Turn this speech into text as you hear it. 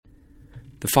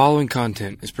The following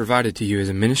content is provided to you as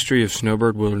a ministry of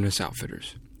Snowbird Wilderness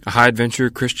Outfitters, a high-adventure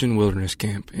Christian wilderness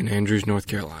camp in Andrews, North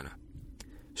Carolina.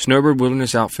 Snowbird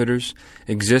Wilderness Outfitters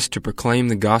exists to proclaim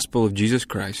the gospel of Jesus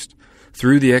Christ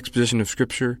through the exposition of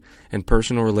Scripture and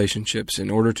personal relationships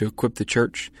in order to equip the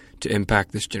church to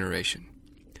impact this generation.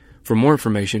 For more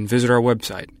information, visit our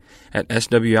website at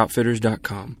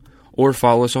swoutfitters.com or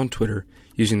follow us on Twitter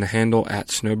using the handle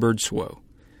 @SnowbirdSwo.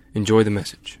 Enjoy the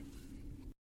message.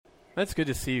 That's good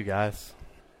to see you guys.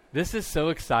 This is so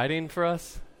exciting for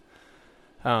us.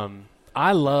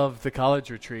 I love the college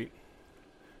retreat.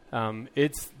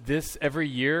 It's this every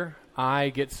year. I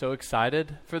get so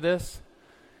excited for this.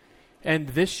 And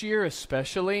this year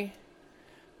especially,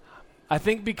 I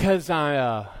think because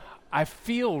I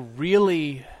feel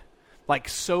really like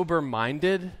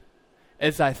sober-minded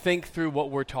as I think through what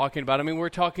we're talking about. I mean, we're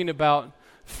talking about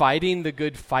fighting the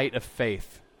good fight of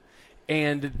faith.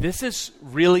 And this is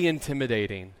really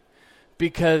intimidating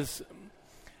because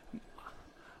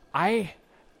I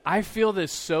feel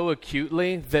this so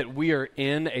acutely that we are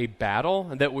in a battle,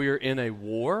 that we are in a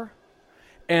war.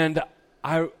 And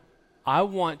I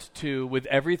want to, with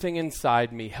everything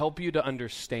inside me, help you to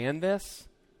understand this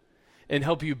and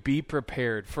help you be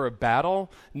prepared for a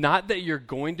battle, not that you're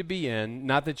going to be in,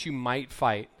 not that you might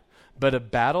fight, but a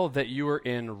battle that you are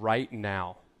in right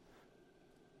now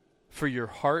for your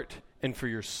heart and for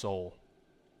your soul.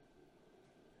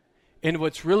 And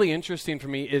what's really interesting for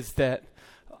me is that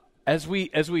as we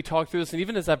talk through this, and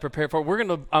even as I prepare for it, we're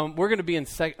gonna be in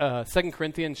 2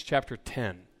 Corinthians chapter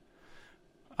 10.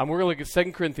 We're going to look at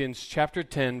 2 Corinthians chapter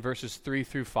 10, verses 3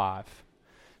 through 5.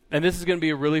 And this is going to be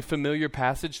a really familiar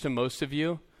passage to most of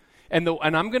you. And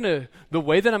the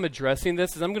way that I'm addressing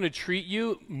this is I'm going to treat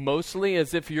you mostly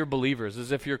as if you're believers,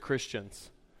 as if you're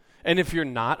Christians. And if you're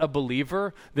not a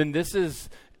believer, then this is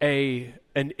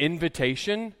an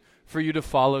invitation for you to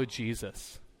follow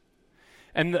Jesus.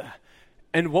 And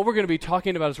what we're going to be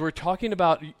talking about is we're talking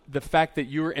about the fact that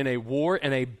you're in a war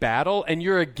and a battle, and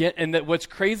that what's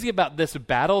crazy about this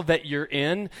battle that you're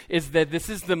in is that this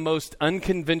is the most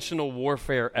unconventional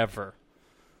warfare ever.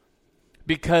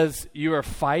 Because you are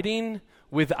fighting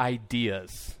with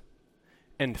ideas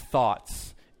and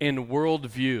thoughts and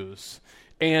worldviews,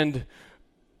 and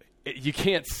you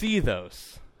can't see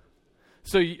those.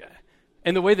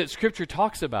 And the way that Scripture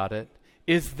talks about it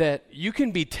is that you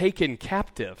can be taken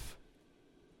captive,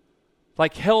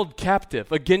 like held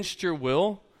captive against your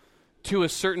will to a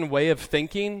certain way of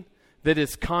thinking that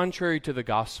is contrary to the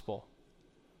gospel.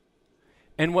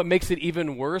 And what makes it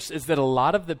even worse is that a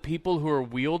lot of the people who are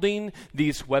wielding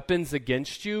these weapons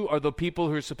against you are the people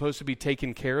who are supposed to be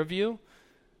taking care of you.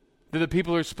 They're the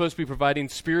people who are supposed to be providing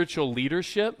spiritual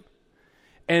leadership.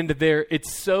 And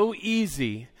it's so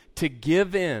easy to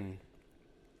give in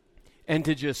and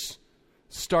to just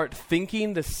start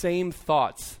thinking the same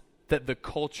thoughts that the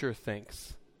culture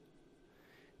thinks.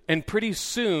 And pretty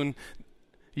soon,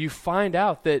 you find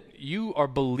out that you are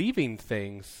believing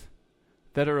things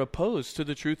that are opposed to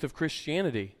the truth of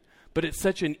Christianity. But it's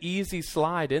such an easy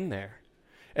slide in there.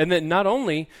 And that not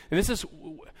only, my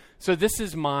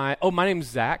name's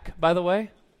Zach, by the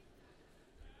way.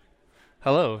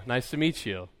 Hello, nice to meet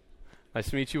you. Nice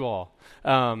to meet you all.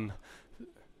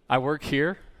 I work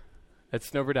here at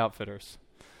Snowbird Outfitters.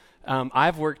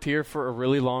 I've worked here for a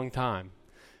really long time.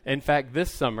 In fact,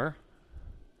 this summer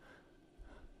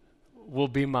will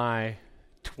be my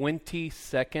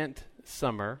 22nd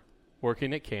summer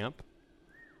working at camp.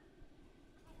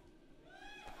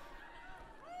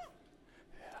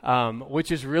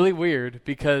 Which is really weird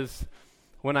because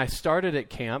when I started at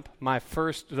camp,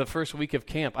 the first week of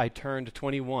camp, I turned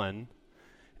 21.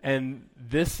 And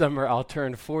this summer, I'll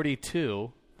turn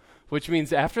 42. Which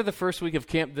means after the first week of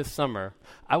camp this summer,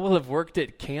 I will have worked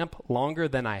at camp longer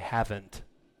than I haven't.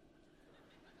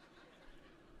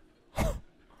 I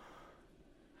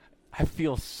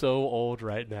feel so old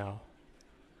right now.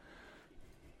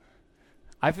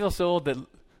 I feel so old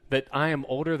that I am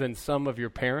older than some of your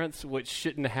parents, which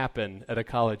shouldn't happen at a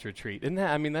college retreat.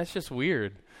 That's just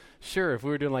weird. Sure, if we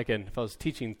were doing if I was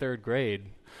teaching third grade,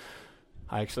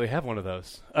 I actually have one of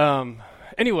those.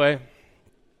 Anyway.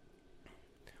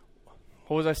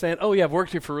 What was I saying? Oh, yeah, I've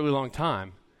worked here for a really long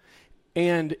time.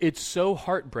 And it's so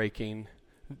heartbreaking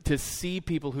to see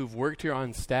people who've worked here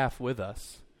on staff with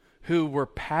us, who were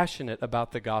passionate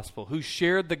about the gospel, who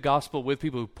shared the gospel with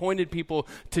people, who pointed people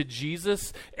to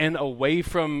Jesus and away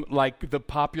from, the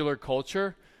popular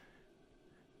culture.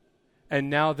 And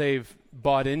now they've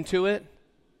bought into it,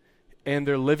 and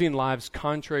they're living lives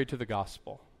contrary to the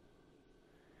gospel.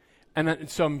 And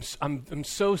so I'm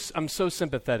so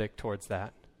sympathetic towards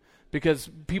that. because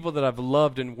people that I've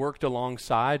loved and worked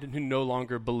alongside and who no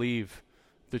longer believe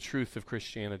the truth of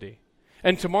Christianity.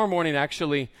 And tomorrow morning,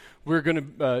 actually, we're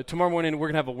going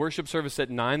to have a worship service at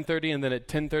 9:30, and then at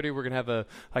 10:30 we're going to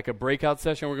have a breakout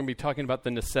session. We're going to be talking about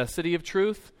the necessity of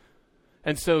truth.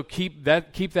 And so keep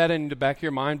that in the back of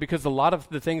your mind, because a lot of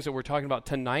the things that we're talking about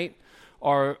tonight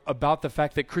are about the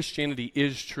fact that Christianity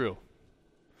is true.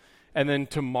 And then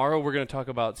tomorrow we're going to talk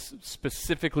about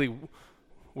specifically,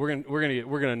 we're going to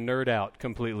nerd out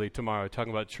completely tomorrow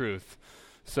talking about truth.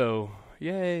 So,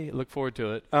 yay, look forward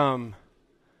to it.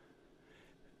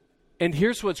 And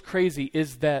here's what's crazy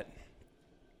is that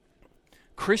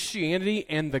Christianity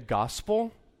and the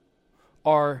gospel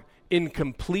are in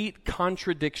complete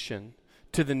contradiction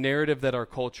to the narrative that our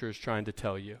culture is trying to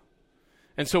tell you.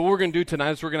 And so what we're going to do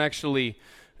tonight is we're going to actually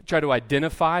try to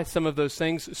identify some of those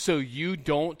things so you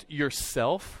don't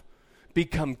yourself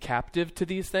become captive to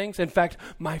these things. In fact,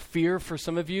 my fear for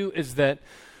some of you is that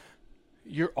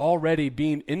you're already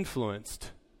being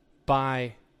influenced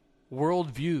by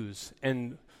worldviews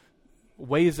and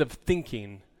ways of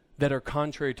thinking that are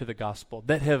contrary to the gospel,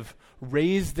 that have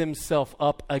raised themselves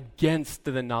up against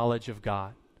the knowledge of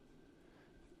God.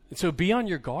 And so be on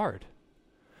your guard.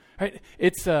 Right?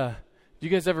 It's do you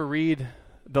guys ever read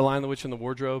The Lion, the Witch, and the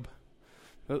Wardrobe?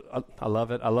 I love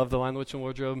it. I love The Lion, the Witch, and the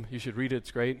Wardrobe. You should read it. It's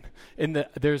great.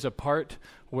 There's a part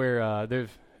where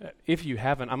if you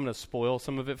haven't, I'm going to spoil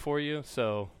some of it for you.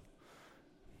 So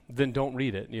then don't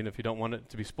read it, if you don't want it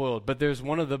to be spoiled. But there's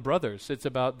one of the brothers. It's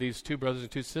about these two brothers and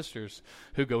two sisters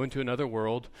who go into another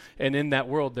world. And in that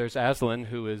world, there's Aslan,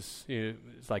 who is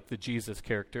is like the Jesus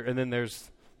character. And then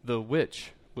there's the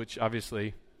witch, which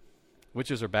obviously,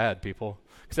 witches are bad, people.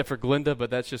 Except for Glinda, but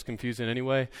that's just confusing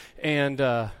anyway. And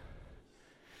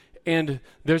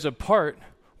there's a part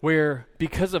where,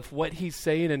 because of what he's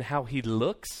saying and how he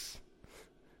looks,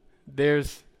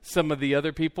 there's some of the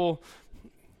other people,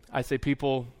 I say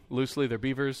people loosely, they're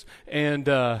beavers, and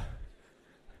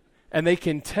they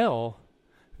can tell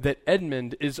that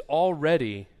Edmund is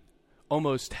already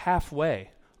almost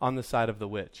halfway on the side of the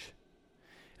witch.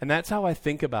 And that's how I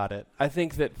think about it. I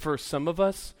think that for some of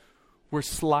us, we're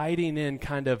sliding in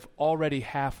kind of already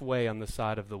halfway on the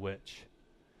side of the witch.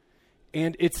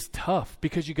 And it's tough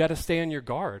because you got to stay on your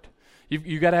guard.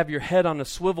 You got to have your head on a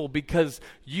swivel, because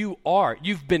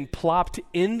you've been plopped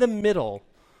in the middle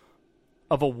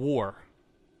of a war.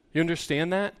 You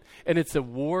understand that? And it's a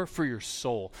war for your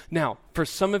soul. Now, for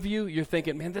some of you, you're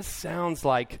thinking, man, this sounds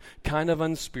like kind of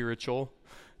unspiritual.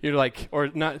 You're like, or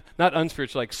not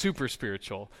unspiritual, like super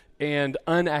spiritual and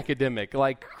unacademic,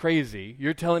 like crazy.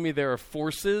 You're telling me there are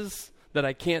forces that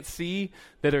I can't see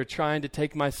that are trying to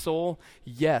take my soul?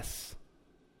 Yes.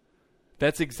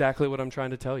 That's exactly what I'm trying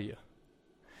to tell you.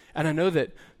 And I know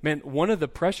that, man, one of the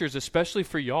pressures, especially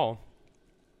for y'all,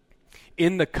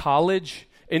 in the college,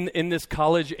 in this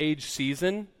college age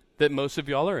season that most of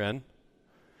y'all are in,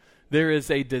 there is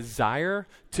a desire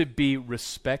to be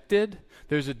respected.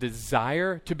 There's a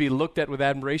desire to be looked at with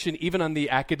admiration, even on the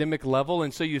academic level.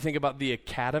 And so you think about the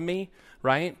academy,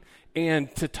 right?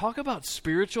 And to talk about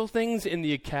spiritual things in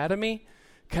the academy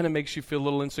kind of makes you feel a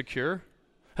little insecure.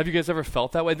 Have you guys ever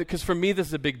felt that way? Because for me, this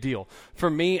is a big deal. For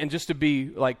me, and just to be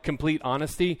like complete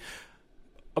honesty,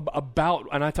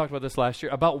 and I talked about this last year,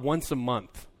 about once a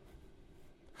month,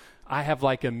 I have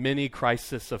like a mini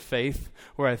crisis of faith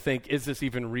where I think, is this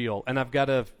even real? And I've got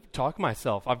to talk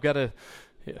myself.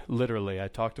 Literally, I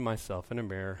talk to myself in a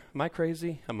mirror. Am I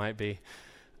crazy? I might be.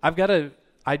 I've got to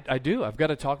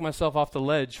talk myself off the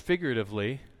ledge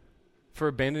figuratively for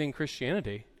abandoning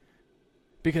Christianity.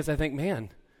 Because I think, man,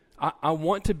 I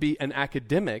want to be an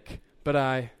academic, but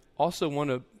I also want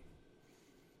to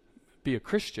be a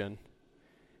Christian.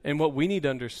 And what we need to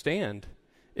understand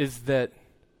is that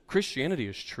Christianity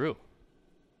is true.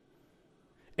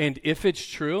 And if it's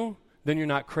true, then you're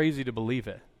not crazy to believe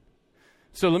it.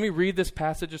 So let me read this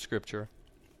passage of Scripture.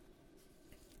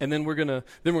 And then we're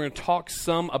gonna talk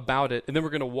some about it, and then we're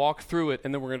gonna walk through it,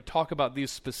 and then we're gonna talk about these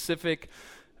specific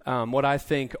what I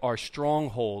think are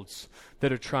strongholds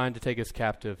that are trying to take us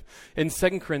captive. In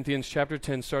 2 Corinthians chapter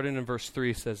 10, starting in verse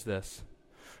 3, says this: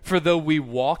 "For though we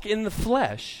walk in the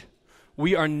flesh,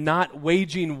 we are not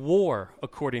waging war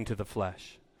according to the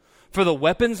flesh. For the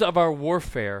weapons of our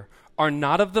warfare are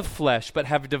not of the flesh, but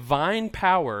have divine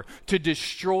power to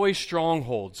destroy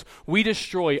strongholds. We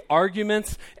destroy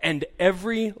arguments and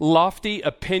every lofty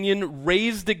opinion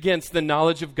raised against the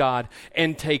knowledge of God,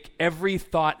 and take every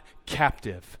thought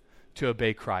captive to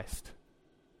obey Christ."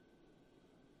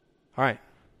 All right.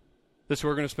 This is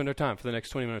where we're going to spend our time for the next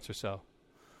 20 minutes or so.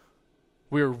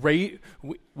 We're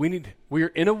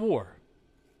in a war,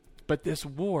 But this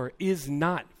war is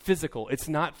not physical. It's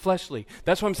not fleshly.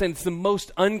 That's why I'm saying it's the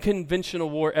most unconventional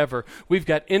war ever. We've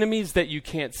got enemies that you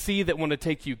can't see that want to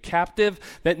take you captive,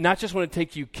 that not just want to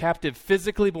take you captive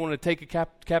physically, but want to take you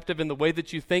captive in the way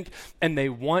that you think, and they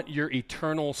want your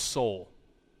eternal soul.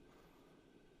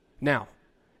 Now,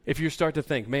 if you start to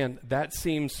think, man, that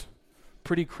seems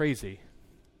pretty crazy,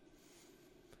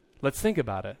 let's think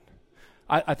about it.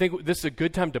 I think this is a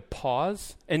good time to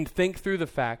pause and think through the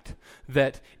fact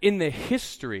that in the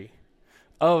history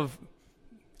of,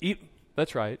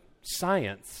 that's right,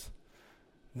 science,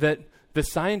 that the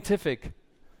scientific,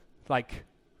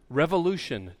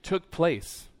 revolution took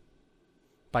place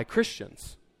by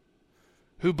Christians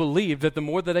who believed that the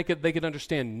more that they could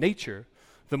understand nature,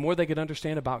 the more they could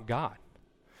understand about God.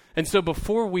 And so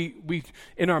before we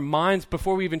in our minds,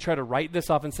 before we even try to write this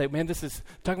off and say, man, this is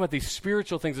talking about these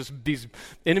spiritual things, these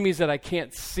enemies that I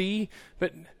can't see,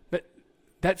 but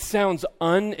that sounds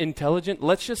unintelligent.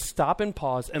 Let's just stop and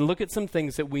pause and look at some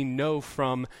things that we know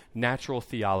from natural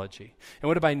theology. And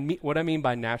what I mean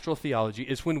by natural theology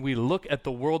is when we look at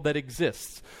the world that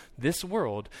exists, this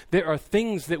world, there are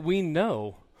things that we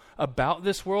know about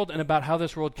this world and about how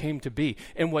this world came to be.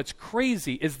 And what's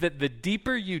crazy is that the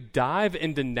deeper you dive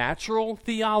into natural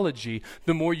theology,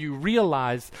 the more you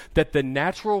realize that the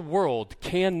natural world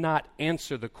cannot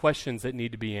answer the questions that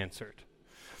need to be answered.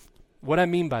 What I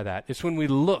mean by that is when we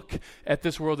look at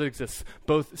this world that exists,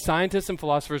 both scientists and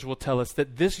philosophers will tell us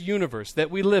that this universe that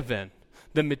we live in,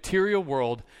 the material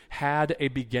world, had a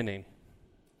beginning.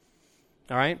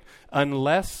 All right?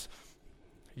 Unless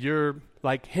you're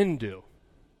like Hindu.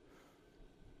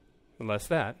 Unless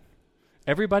that.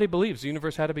 Everybody believes the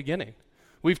universe had a beginning.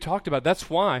 We've talked about,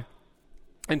 that's why,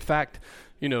 in fact,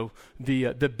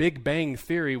 the Big Bang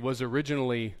Theory was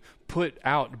originally put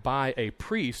out by a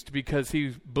priest because he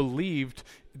believed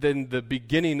in the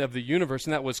beginning of the universe,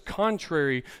 and that was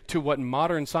contrary to what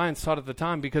modern science taught at the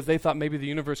time, because they thought maybe the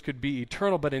universe could be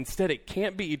eternal, but instead it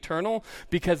can't be eternal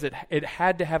because it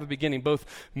had to have a beginning. Both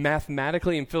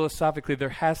mathematically and philosophically, there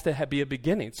has to be a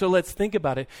beginning. So let's think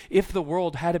about it. If the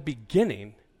world had a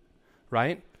beginning,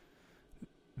 right,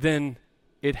 then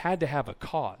it had to have a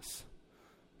cause.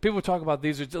 People talk about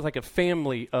these as just like a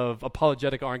family of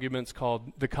apologetic arguments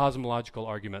called the cosmological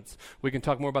arguments. We can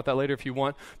talk more about that later if you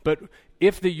want. But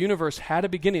if the universe had a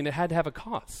beginning, it had to have a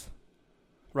cause,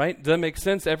 right? Does that make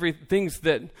sense? Things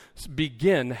that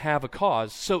begin have a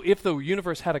cause. So if the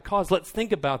universe had a cause, let's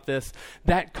think about this.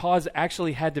 That cause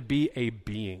actually had to be a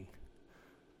being.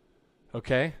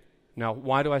 Okay? Now,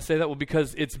 why do I say that? Well,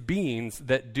 because it's beings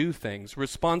that do things.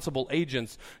 Responsible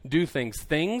agents do things.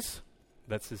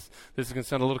 This is going to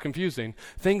sound a little confusing.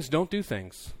 Things don't do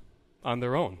things on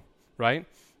their own, right?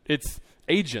 It's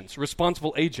agents,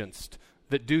 responsible agents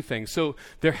that do things. So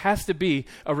there has to be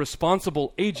a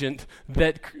responsible agent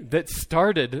that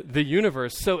started the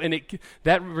universe. So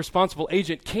that responsible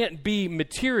agent can't be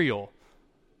material.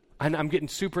 And I'm getting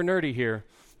super nerdy here.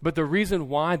 But the reason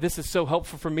why this is so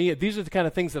helpful for me, these are the kind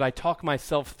of things that I talk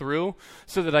myself through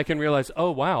so that I can realize, oh,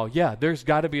 wow, yeah, there's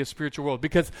got to be a spiritual world.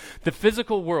 Because the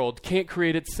physical world can't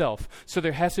create itself. So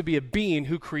there has to be a being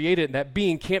who created it, and that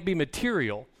being can't be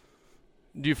material.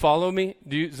 Do you follow me?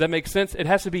 Does that make sense? It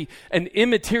has to be an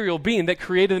immaterial being that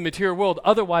created the material world.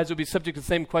 Otherwise, it would be subject to the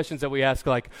same questions that we ask,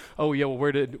 like, oh, yeah, well,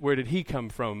 where did he come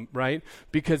from, right?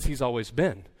 Because he's always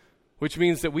been. Which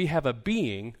means that we have a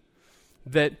being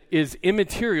that is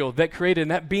immaterial, that created, and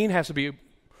that being has to be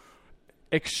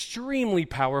extremely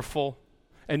powerful,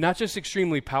 and not just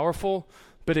extremely powerful,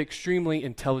 but extremely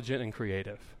intelligent and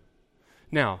creative.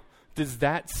 Now, does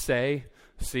that say,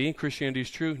 see, Christianity is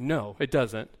true? No, it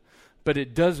doesn't. But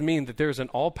it does mean that there's an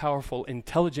all-powerful,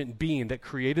 intelligent being that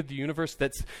created the universe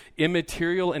that's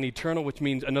immaterial and eternal, which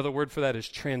means another word for that is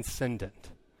transcendent.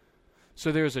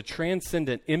 So there is a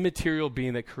transcendent, immaterial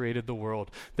being that created the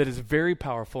world that is very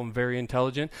powerful and very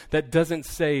intelligent. That doesn't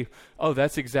say, oh,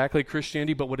 that's exactly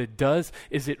Christianity, but what it does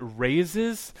is it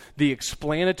raises the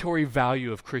explanatory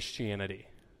value of Christianity.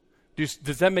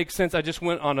 Does that make sense? I just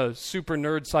went on a super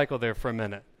nerd cycle there for a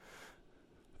minute.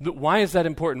 Why is that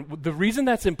important? The reason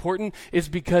that's important is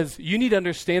because you need to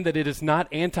understand that it is not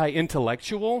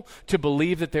anti-intellectual to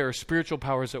believe that there are spiritual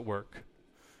powers at work.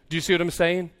 Do you see what I'm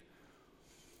saying?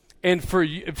 And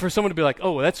for someone to be like,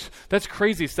 oh, that's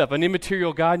crazy stuff, an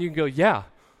immaterial God, and you can go, yeah.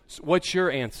 So what's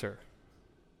your answer?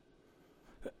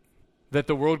 That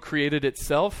the world created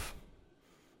itself?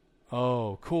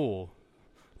 Oh, cool.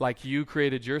 Like you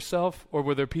created yourself? Or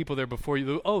were there people there before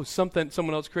you? Oh,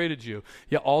 someone else created you.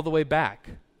 Yeah, all the way back.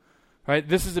 Right?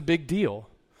 This is a big deal.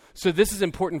 So this is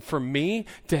important for me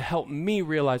to help me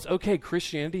realize, okay,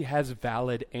 Christianity has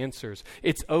valid answers.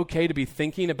 It's okay to be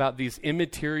thinking about this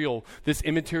immaterial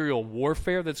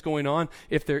warfare that's going on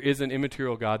if there is an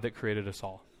immaterial God that created us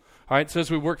all. All right, so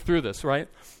as we work through this, right,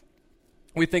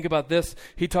 we think about this.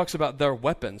 He talks about their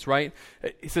weapons, right?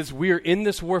 He says we are in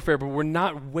this warfare, but we're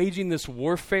not waging this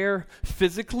warfare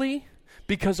physically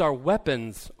because our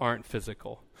weapons aren't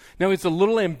physical. Now, it's a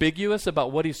little ambiguous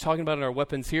about what he's talking about in our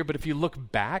weapons here, but if you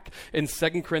look back in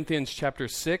 2 Corinthians chapter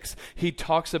 6, he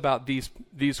talks about these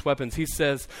weapons. He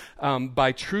says,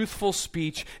 by truthful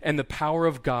speech and the power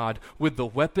of God, with the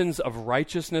weapons of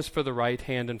righteousness for the right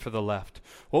hand and for the left.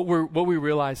 What we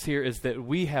realize here is that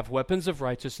we have weapons of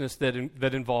righteousness that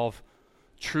involve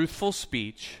truthful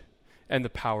speech and the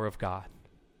power of God.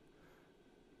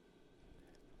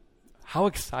 How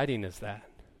exciting is that?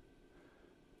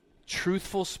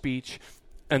 Truthful speech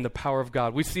and the power of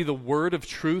God. We see the word of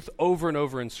truth over and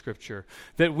over in Scripture,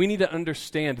 that we need to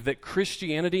understand that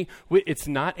Christianity, it's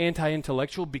not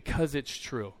anti-intellectual because it's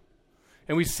true.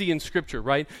 And we see in Scripture,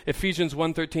 right? Ephesians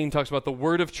 1:13 talks about the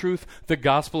word of truth, the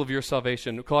gospel of your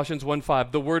salvation. Colossians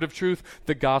 1:5, the word of truth,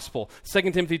 the gospel.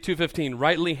 2 Timothy 2:15,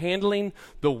 rightly handling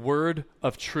the word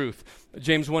of truth.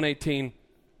 James 1:18,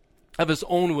 of his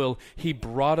own will, he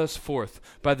brought us forth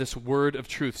by this word of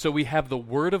truth. So we have the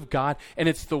word of God, and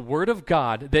it's the word of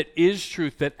God that is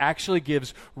truth that actually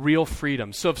gives real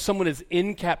freedom. So if someone is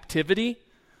in captivity,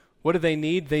 what do they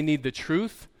need? They need the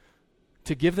truth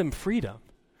to give them freedom.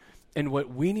 And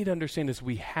what we need to understand is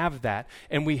we have that,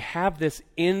 and we have this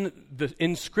in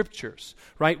Scriptures,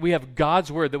 right? We have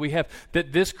God's word,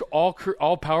 that this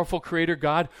all-powerful creator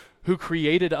God who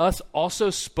created us also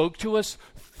spoke to us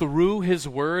through his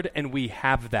word, and we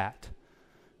have that.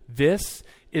 This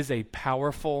is a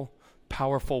powerful,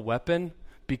 powerful weapon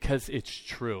because it's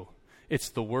true. It's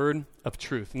the word of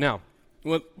truth. Now,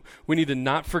 we need to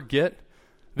not forget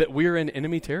that we're in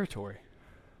enemy territory.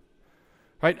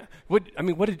 Right?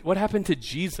 What happened to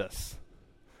Jesus?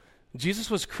 Jesus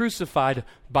was crucified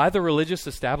by the religious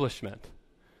establishment.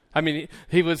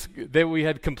 We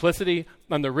had complicity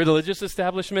on the religious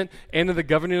establishment and of the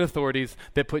governing authorities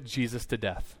that put Jesus to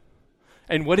death.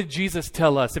 And what did Jesus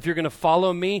tell us? If you're going to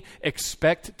follow me,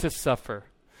 expect to suffer.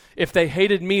 If they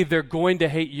hated me, they're going to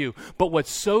hate you. But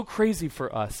what's so crazy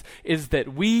for us is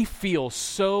that we feel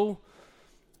so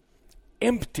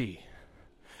empty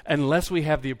unless we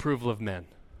have the approval of men.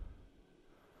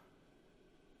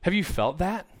 Have you felt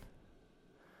that?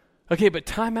 Okay, but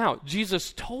time out.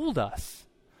 Jesus told us,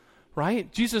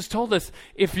 right? Jesus told us,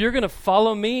 if you're going to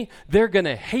follow me, they're going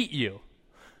to hate you.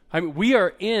 We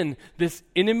are in this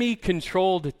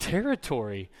enemy-controlled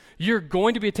territory. You're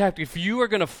going to be attacked. If you are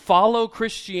going to follow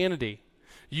Christianity,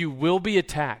 you will be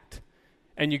attacked.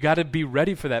 And you got to be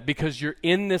ready for that because you're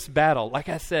in this battle. Like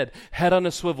I said, head on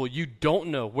a swivel. You don't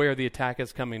know where the attack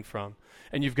is coming from.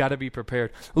 And you've got to be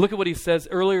prepared. Look at what he says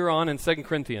earlier on in 2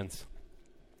 Corinthians.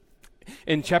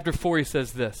 In chapter 4, he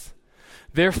says this.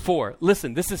 Therefore,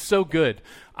 listen, this is so good.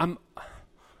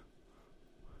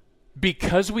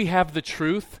 Because we have the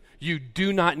truth, you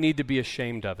do not need to be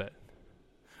ashamed of it.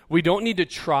 We don't need to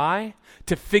try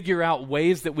to figure out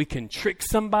ways that we can trick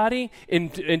somebody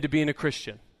into being a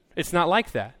Christian. It's not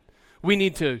like that. We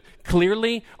need to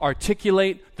clearly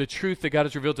articulate the truth that God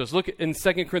has revealed to us. Look in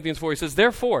 2 Corinthians 4, he says,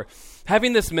 therefore,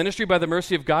 having this ministry by the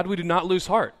mercy of God, we do not lose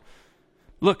heart.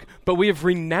 Look, but we have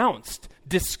renounced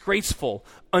disgraceful,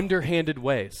 underhanded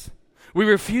ways. We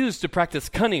refuse to practice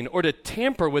cunning or to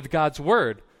tamper with God's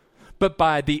word. But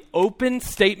by the open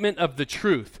statement of the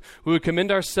truth, we would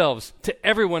commend ourselves to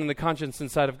everyone in the conscience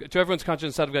inside of to everyone's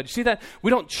conscience inside of God. You see that? We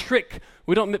don't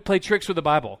play tricks with the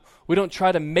Bible. We don't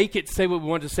try to make it say what we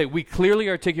want it to say. We clearly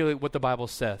articulate what the Bible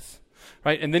says,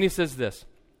 right? And then he says this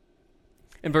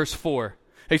in verse 4.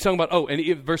 He's talking about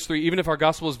verse 3. Even if our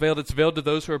gospel is veiled, it's veiled to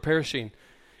those who are perishing.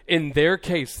 In their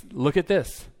case, look at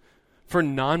this. For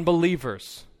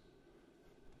non-believers,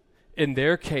 in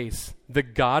their case, the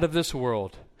God of this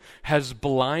world has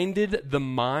blinded the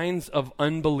minds of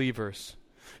unbelievers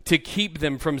to keep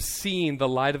them from seeing the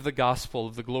light of the gospel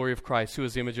of the glory of Christ, who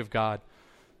is the image of God.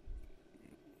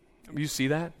 You see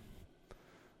that?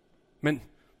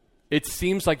 It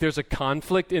seems like there's a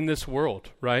conflict in this world,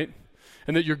 right?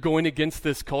 And that you're going against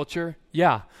this culture.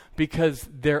 Yeah, because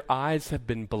their eyes have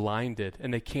been blinded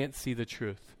and they can't see the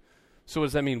truth. So what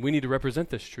does that mean? We need to represent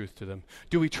this truth to them.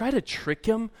 Do we try to trick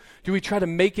them? Do we try to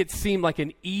make it seem like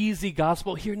an easy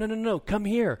gospel? Here, no, come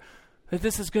here.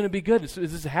 This is going to be good. This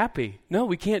is happy. No,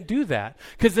 we can't do that.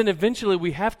 Because then eventually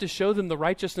we have to show them the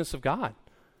righteousness of God.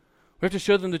 We have to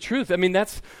show them the truth.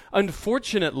 That's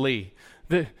unfortunately,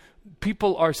 the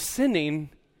people are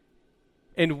sinning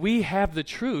And we have the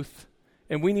truth,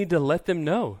 and we need to let them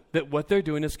know that what they're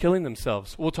doing is killing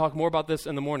themselves. We'll talk more about this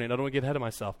in the morning. I don't want to get ahead of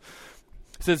myself.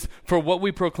 It says, for what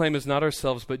we proclaim is not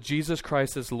ourselves, but Jesus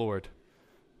Christ is Lord.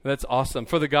 That's awesome.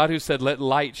 For the God who said, let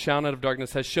light shine out of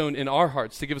darkness, has shone in our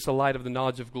hearts to give us a light of the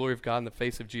knowledge of glory of God in the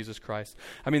face of Jesus Christ.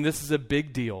 I mean, this is a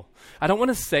big deal. I don't want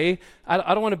to say, I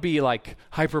don't want to be like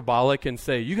hyperbolic and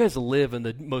say, you guys live in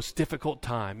the most difficult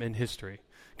time in history,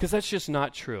 because that's just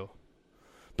not true.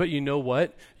 But you know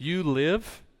what? You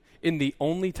live in the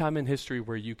only time in history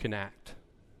where you can act.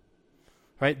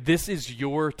 Right? This is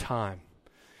your time.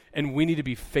 And we need to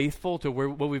be faithful to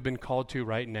what we've been called to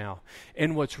right now.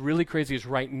 And what's really crazy is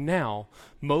right now,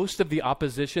 most of the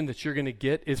opposition that you're going to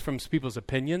get is from people's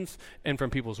opinions and from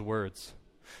people's words.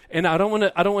 And I don't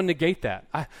want to negate that.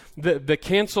 The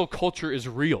cancel culture is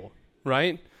real,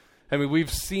 right? I mean,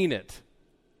 we've seen it.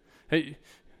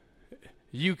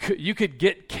 You could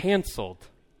get canceled.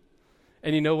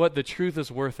 And you know what? The truth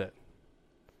is worth it.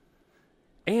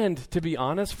 And to be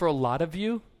honest, for a lot of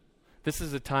you, this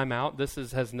is a timeout. This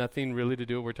has nothing really to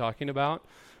do with what we're talking about.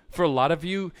 For a lot of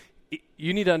you,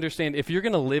 you need to understand, if you're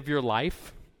going to live your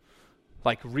life,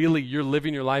 like really you're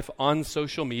living your life on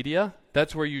social media,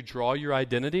 that's where you draw your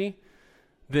identity,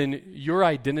 then your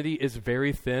identity is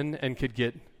very thin and could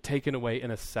get taken away in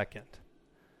a second.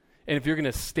 And if you're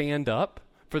going to stand up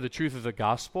for the truth of the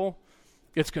gospel,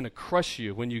 it's going to crush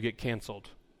you when you get canceled.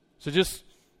 So just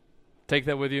take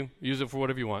that with you. Use it for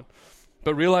whatever you want.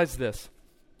 But realize this,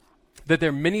 that there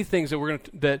are many things that we're going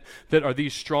to that are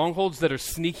these strongholds that are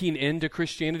sneaking into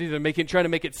Christianity. They're trying to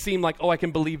make it seem like, oh, I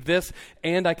can believe this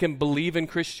and I can believe in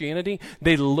Christianity.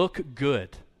 They look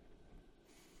good.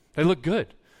 They look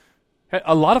good.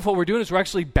 A lot of what we're doing is we're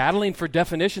actually battling for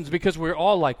definitions because we're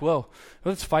all like, well,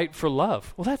 let's fight for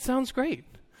love. Well, that sounds great.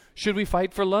 Should we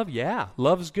fight for love? Yeah,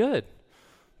 love's good.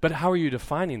 But how are you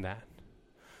defining that?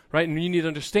 Right? And you need to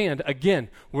understand, again,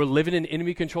 we're living in an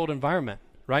enemy-controlled environment.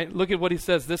 Right? Look at what he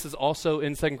says. This is also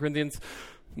in 2 Corinthians.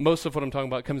 Most of what I'm talking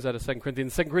about comes out of 2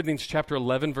 Corinthians. 2 Corinthians chapter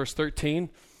 11, verse 13.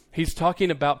 He's talking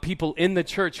about people in the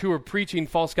church who are preaching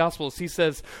false gospels. He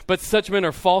says, but such men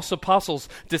are false apostles,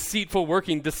 deceitful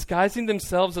working, disguising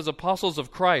themselves as apostles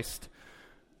of Christ.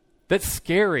 That's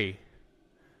scary.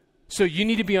 So you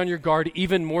need to be on your guard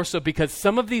even more so, because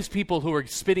some of these people who are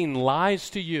spitting lies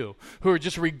to you, who are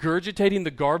just regurgitating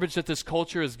the garbage that this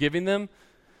culture is giving them,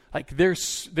 like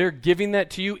they're giving that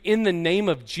to you in the name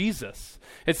of Jesus.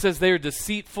 It says they are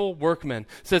deceitful workmen.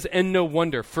 It says, and no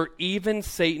wonder, for even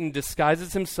Satan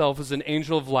disguises himself as an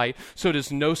angel of light, so it is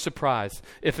no surprise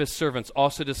if his servants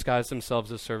also disguise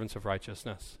themselves as servants of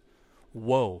righteousness.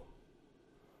 Whoa.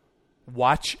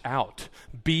 Watch out.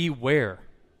 Beware.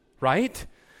 Right?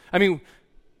 I mean,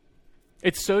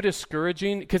 it's so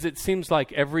discouraging because it seems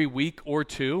like every week or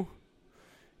two,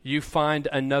 you find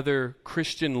another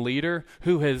Christian leader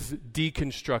who has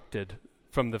deconstructed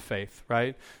from the faith,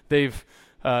 right? They've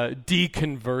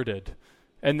deconverted.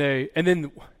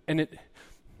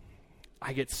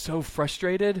 I get so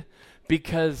frustrated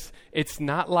because it's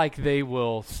not like they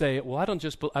will say, well, I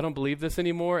don't believe this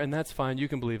anymore, and that's fine, you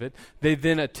can believe it. They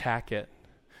then attack it.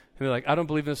 And they're like, I don't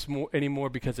believe this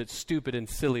anymore because it's stupid and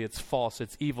silly, it's false,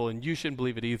 it's evil, and you shouldn't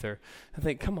believe it either. I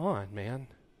think, come on, man.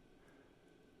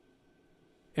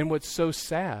 And what's so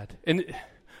sad is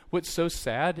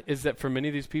that for many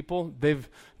of these people, they've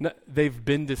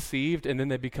been deceived and then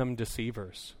they become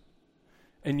deceivers.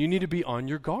 And you need to be on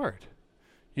your guard.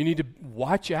 You need to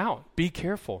watch out. Be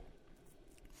careful.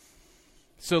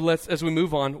 So as we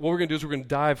move on, what we're going to do is we're going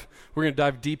to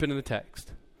dive deep into the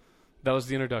text. That was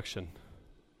the introduction.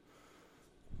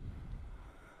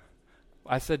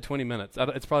 I said 20 minutes.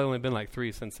 It's probably only been like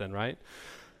 3 since then, right?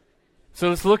 So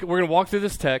let's look. We're going to walk through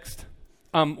this text.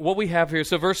 What we have here,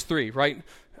 so verse 3, right?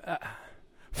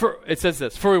 It says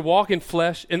this, for though we walk in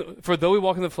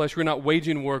the flesh, we're not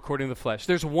waging war according to the flesh.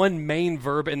 There's one main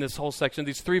verb in this whole section.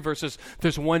 These 3 verses,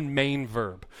 there's one main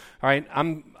verb. All right,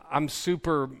 I'm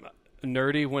super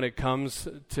nerdy when it comes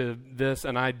to this,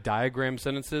 and I diagram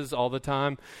sentences all the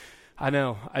time. I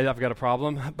know, I've got a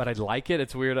problem, but I like it.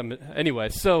 It's weird. Anyway,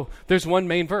 so there's one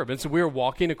main verb. And so we're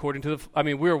walking according to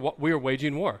we are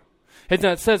waging war.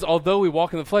 It says, although we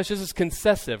walk in the flesh, this is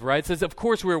concessive, right? It says, of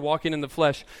course we're walking in the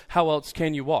flesh. How else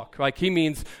can you walk? Like he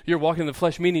means you're walking in the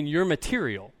flesh, meaning you're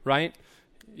material, right?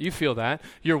 You feel that.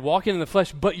 You're walking in the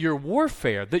flesh, but your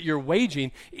warfare that you're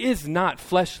waging is not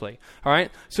fleshly, all right?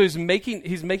 So he's making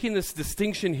this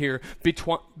distinction here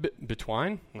between,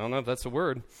 I don't know if that's a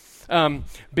word,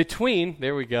 between,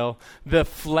 there we go, the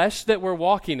flesh that we're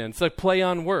walking in. It's a play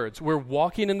on words. We're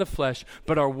walking in the flesh,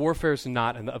 but our warfare is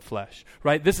not in the flesh,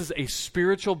 right? This is a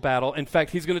spiritual battle. In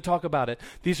fact, he's going to talk about it.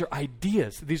 These are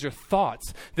ideas. These are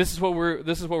thoughts. This is what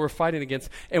we're fighting against.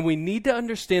 And we need to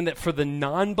understand that for the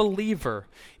non-believer,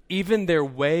 even their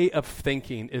way of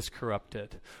thinking is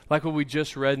corrupted. Like what we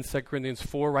just read in 2 Corinthians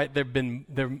 4, right?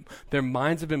 Their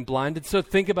minds have been blinded. So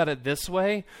think about it this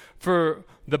way. For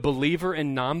the believer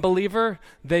and non-believer,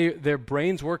 their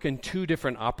brains work in two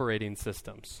different operating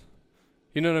systems.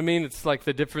 You know what I mean? It's like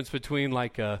the difference between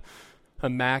like a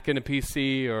Mac and a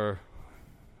PC, or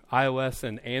iOS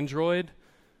and Android.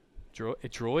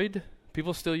 Droid?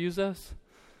 People still use those?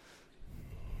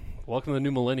 Welcome to the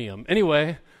new millennium.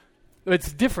 Anyway,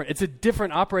 it's different. It's a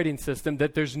different operating system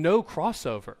that there's no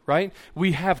crossover, right?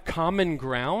 We have common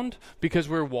ground because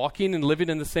we're walking and living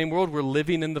in the same world. We're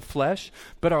living in the flesh,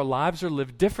 but our lives are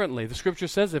lived differently. The scripture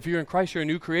says if you're in Christ, you're a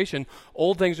new creation.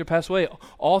 Old things are passed away.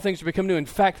 All things are become new. In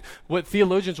fact, what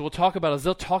theologians will talk about is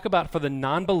they'll talk about for the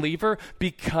non-believer,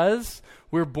 because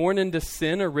we're born into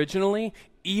sin originally,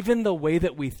 even the way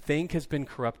that we think has been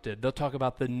corrupted. They'll talk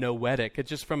about the noetic. It's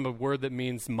just from a word that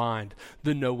means mind.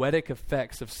 The noetic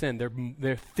effects of sin.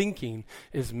 Their thinking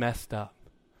is messed up,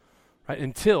 right?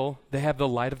 Until they have the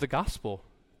light of the gospel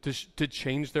to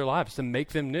change their lives, to make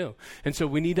them new. And so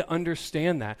we need to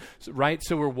understand that, right?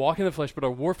 So we're walking in the flesh, but our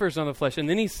warfare is on the flesh. And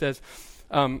then he says,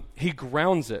 he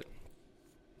grounds it.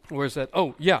 Where's that?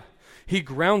 Oh, yeah. He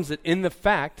grounds it in the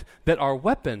fact that our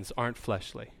weapons aren't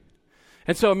fleshly.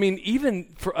 And so, I mean,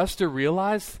 even for us to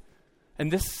realize,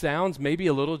 and this sounds maybe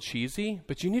a little cheesy,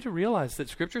 but you need to realize that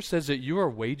Scripture says that you are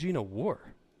waging a war,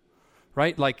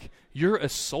 right? Like, you're a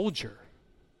soldier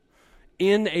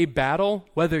in a battle,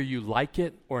 whether you like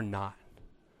it or not.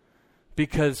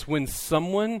 Because when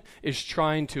someone is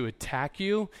trying to attack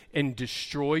you and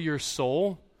destroy your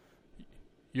soul,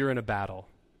 you're in a battle.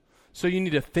 So you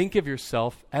need to think of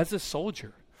yourself as a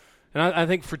soldier. And I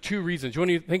think for two reasons. You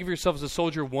want to think of yourself as a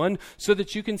soldier, one, so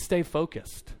that you can stay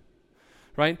focused,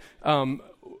 right?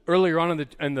 Earlier on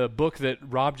in the book that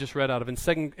Rob just read out of, in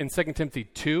 2 Timothy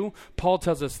 2, Paul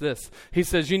tells us this. He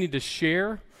says you need to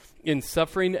share in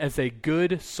suffering as a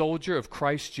good soldier of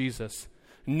Christ Jesus.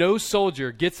 No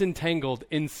soldier gets entangled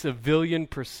in civilian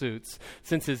pursuits,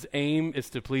 since his aim is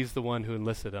to please the one who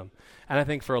enlisted him. And I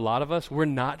think for a lot of us, we're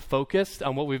not focused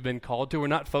on what we've been called to. We're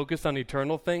not focused on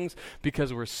eternal things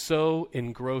because we're so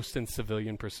engrossed in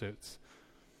civilian pursuits.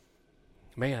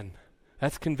 Man,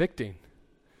 that's convicting.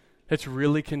 That's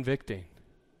really convicting.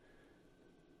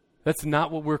 That's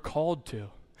not what we're called to.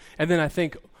 And then I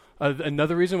think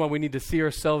another reason why we need to see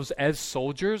ourselves as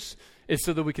soldiers is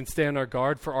so that we can stay on our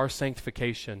guard for our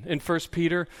sanctification. In 1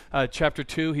 Peter chapter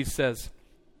 2, he says,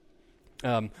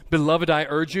 Beloved, I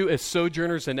urge you as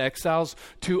sojourners and exiles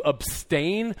to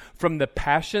abstain from the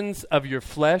passions of your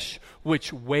flesh,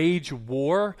 which wage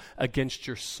war against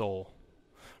your soul.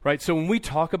 Right? So when we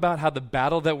talk about how the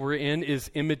battle that we're in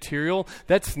is immaterial,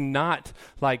 that's not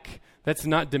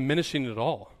diminishing at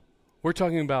all. We're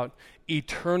talking about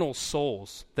eternal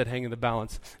souls that hang in the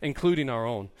balance, including our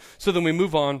own. So then we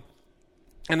move on.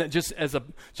 And just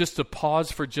to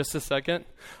pause for just a second,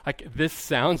 like, this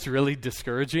sounds really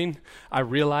discouraging. I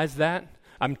realize that.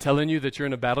 I'm telling you that you're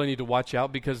in a battle. You need to watch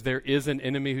out because there is an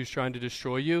enemy who's trying to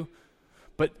destroy you.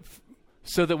 But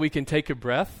so that we can take a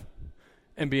breath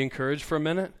and be encouraged for a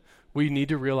minute, we need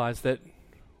to realize that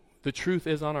the truth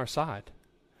is on our side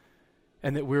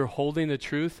and that we're holding the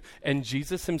truth. And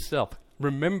Jesus himself,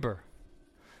 remember,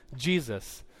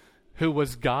 Jesus, who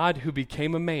was God, who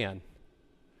became a man,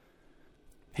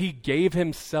 he gave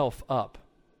himself up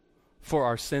for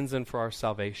our sins and for our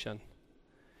salvation.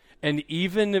 And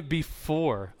even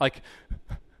before, like,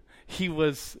 he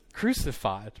was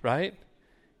crucified, right?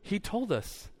 He told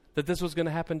us that this was going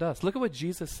to happen to us. Look at what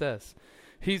Jesus says.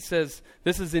 He says,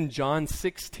 this is in John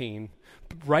 16,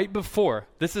 right before,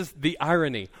 this is the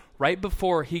irony, right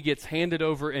before he gets handed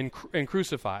over and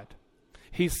crucified.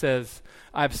 He says,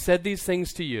 I've said these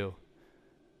things to you,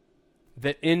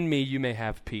 that in me you may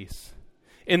have peace.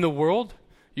 In the world,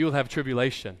 you will have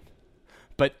tribulation.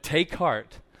 But take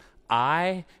heart,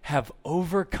 I have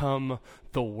overcome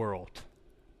the world.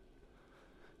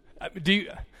 Do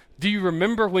you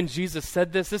remember when Jesus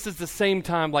said this? This is the same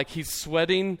time like he's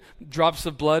sweating drops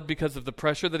of blood because of the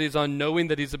pressure that he's on, knowing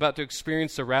that he's about to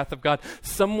experience the wrath of God.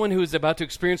 Someone who is about to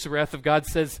experience the wrath of God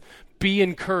says, be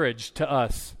encouraged to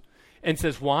us. And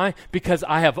says, why? Because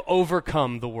I have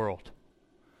overcome the world.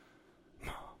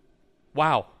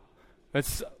 Wow.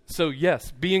 So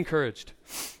yes, be encouraged.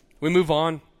 We move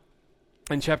on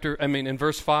in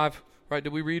verse 5, right?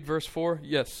 Did we read verse 4?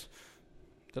 Yes.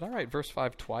 Did I write verse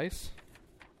 5 twice?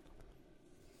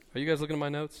 Are you guys looking at my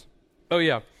notes? Oh,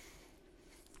 yeah.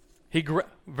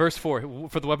 Verse 4,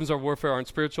 for the weapons of our warfare aren't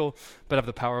spiritual, but have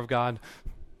the power of God.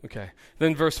 Okay.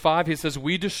 Then verse 5, he says,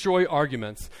 we destroy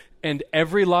arguments and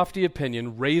every lofty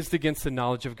opinion raised against the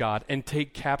knowledge of God and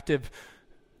take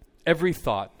every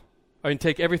thought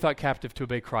captive to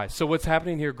obey Christ. So what's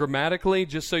happening here grammatically,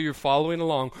 just so you're following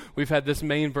along, we've had this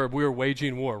main verb, we are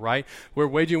waging war, right? We're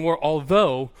waging war,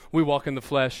 although we walk in the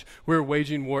flesh, we're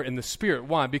waging war in the spirit.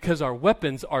 Why? Because our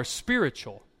weapons are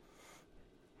spiritual.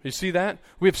 You see that?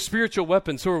 We have spiritual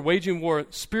weapons, so we're waging war,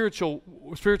 spiritual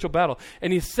battle.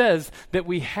 And he says that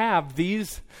we have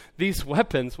these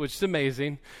weapons, which is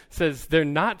amazing. Says they're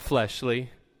not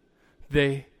fleshly,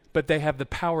 but they have the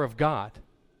power of God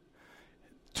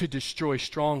to destroy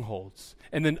strongholds.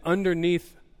 And then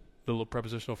underneath the little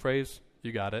prepositional phrase,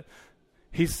 you got it,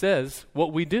 he says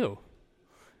what we do.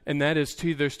 And that is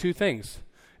there's two things.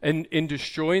 And in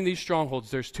destroying these strongholds,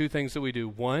 there's two things that we do.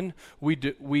 One, we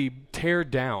tear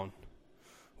down.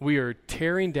 We are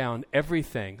tearing down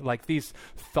everything, like these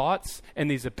thoughts and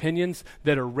these opinions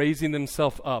that are raising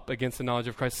themselves up against the knowledge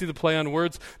of Christ. See the play on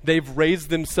words? They've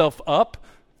raised themselves up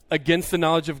against the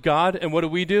knowledge of God, and what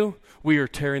do? We are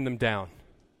tearing them down.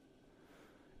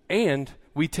 And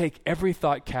we take every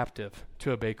thought captive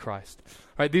to obey Christ.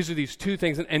 Right? These are these two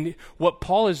things. And what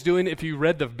Paul is doing, if you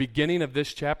read the beginning of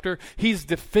this chapter, he's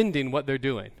defending what they're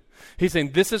doing. He's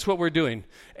saying, this is what we're doing.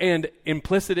 And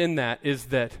implicit in that is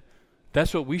that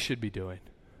that's what we should be doing.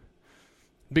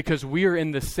 Because we are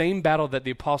in the same battle that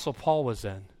the Apostle Paul was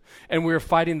in. And we're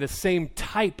fighting the same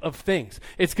type of things.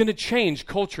 It's going to change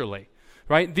culturally.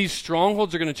 Right? These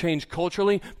strongholds are going to change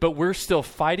culturally, but we're still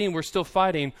fighting. We're still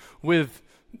fighting with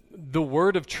the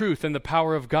word of truth and the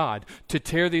power of God to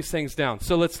tear these things down.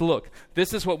 So let's look.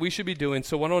 This is what we should be doing.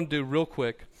 So what I want to do real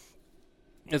quick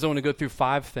is I want to go through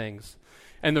 5 things.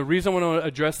 And the reason I want to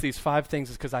address these 5 things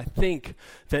is because I think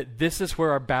that this is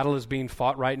where our battle is being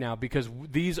fought right now, because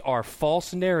these are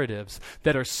false narratives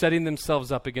that are setting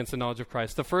themselves up against the knowledge of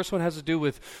Christ. The first one has to do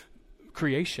with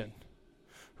creation,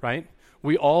 right?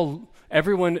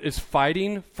 Everyone is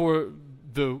fighting for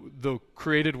the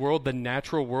created world, the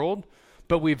natural world,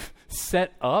 but we've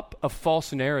set up a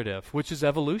false narrative, which is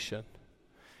evolution.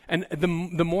 And the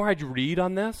more I read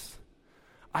on this,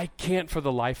 I can't for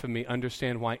the life of me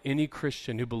understand why any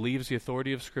Christian who believes the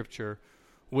authority of Scripture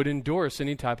would endorse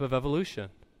any type of evolution.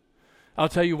 I'll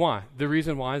tell you why. The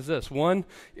reason why is this. One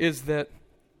is that,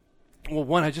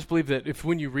 I just believe that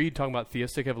when you read talking about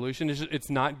theistic evolution, it's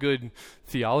not good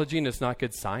theology and it's not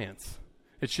good science.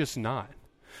 It's just not.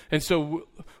 And so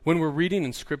when we're reading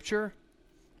in Scripture,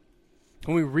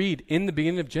 when we read in the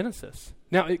beginning of Genesis.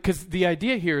 Now, because the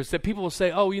idea here is that people will say,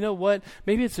 oh, you know what?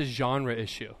 Maybe it's a genre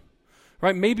issue,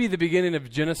 right? Maybe the beginning of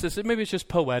Genesis, maybe it's just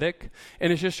poetic,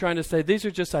 and it's just trying to say these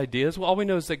are just ideas. Well, all we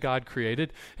know is that God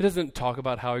created. It doesn't talk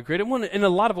about how he created. Well, in a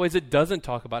lot of ways, it doesn't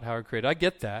talk about how he created. I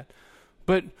get that.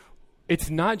 But it's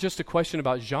not just a question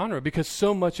about genre, because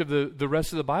so much of the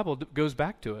rest of the Bible goes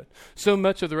back to it. So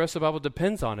much of the rest of the Bible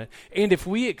depends on it. And if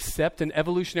we accept an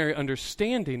evolutionary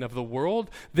understanding of the world,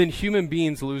 then human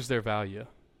beings lose their value.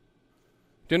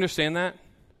 Do you understand that?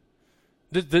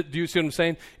 Do you see what I'm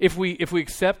saying? If we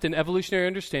accept an evolutionary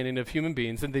understanding of human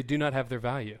beings, then they do not have their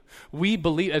value. We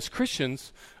believe, as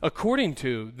Christians, according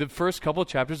to the first couple of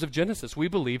chapters of Genesis, we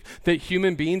believe that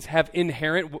human beings have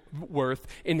inherent worth,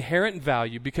 inherent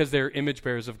value, because they're image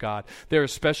bearers of God. They're a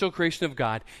special creation of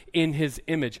God in his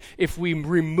image. If we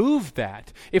remove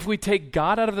that, if we take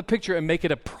God out of the picture and make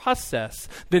it a process,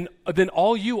 then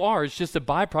all you are is just a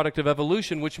byproduct of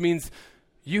evolution, which means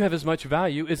you have as much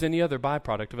value as any other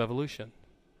byproduct of evolution.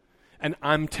 And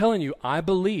I'm telling you, I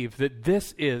believe that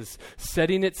this is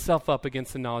setting itself up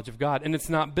against the knowledge of God, and it's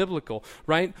not biblical,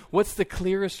 right? What's the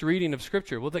clearest reading of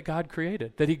Scripture? Well, that God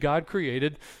created. God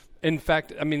created. In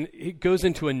fact, it goes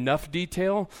into enough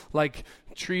detail, like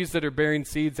trees that are bearing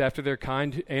seeds after their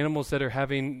kind, animals that are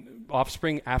having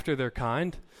offspring after their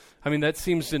kind. That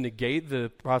seems to negate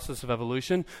the process of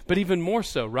evolution, but even more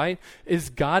so, right? Is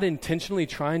God intentionally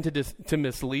trying to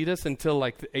mislead us until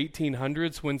like the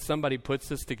 1800s when somebody puts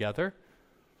this together?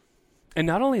 And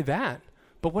not only that,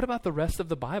 but what about the rest of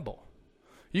the Bible?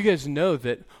 You guys know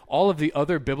that all of the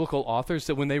other biblical authors,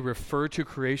 that when they refer to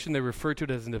creation, they refer to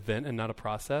it as an event and not a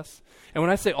process. And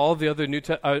when I say all of the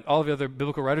other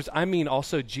biblical writers, I mean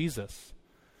also Jesus.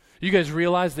 You guys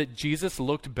realize that Jesus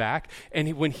looked back,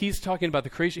 and when he's talking about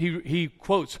the creation, he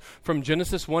quotes from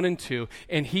Genesis 1 and 2,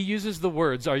 and he uses the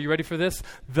words, are you ready for this?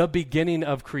 The beginning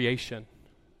of creation.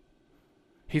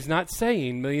 He's not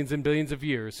saying millions and billions of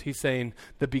years. He's saying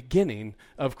the beginning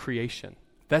of creation.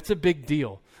 That's a big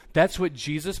deal. That's what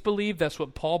Jesus believed. That's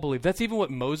what Paul believed. That's even what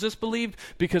Moses believed,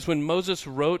 because when Moses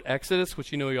wrote Exodus, which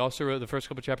he also wrote the first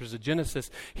couple chapters of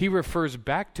Genesis, he refers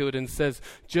back to it and says,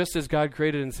 just as God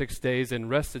created in 6 days and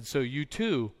rested, so you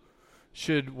too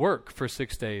should work for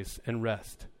 6 days and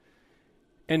rest.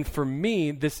 And for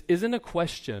me, this isn't a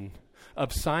question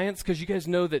of science, because you guys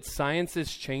know that science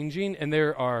is changing, and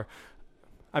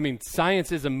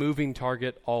science is a moving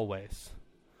target always.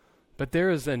 But there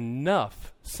is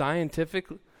enough scientific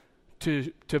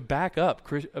to back up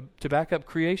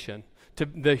creation.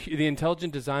 The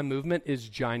intelligent design movement is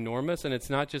ginormous, and it's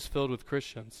not just filled with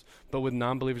Christians, but with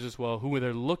non-believers as well, who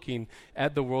are looking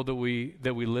at the world that we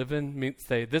live in,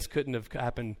 say this couldn't have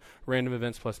happened, random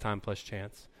events plus time plus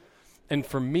chance. And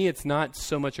for me, it's not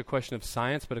so much a question of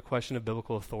science, but a question of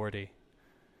biblical authority.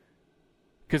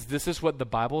 Because this is what the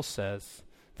Bible says.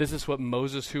 This is what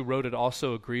Moses, who wrote it,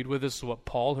 also agreed with. This is what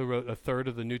Paul, who wrote a third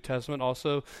of the New Testament,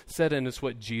 also said, and it's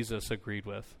what Jesus agreed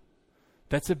with.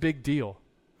 That's a big deal.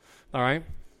 All right?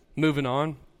 Moving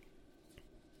on.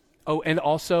 Oh, and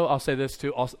also, I'll say this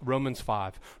too, Romans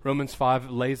 5. Romans 5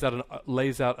 lays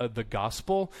out the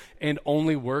gospel, and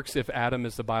only works if Adam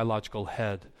is the biological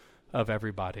head of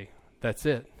everybody. That's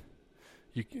it.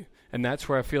 And that's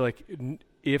where I feel like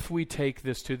if we take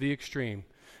this to the extreme,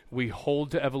 we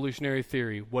hold to evolutionary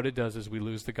theory, what it does is we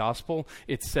lose the gospel.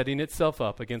 It's setting itself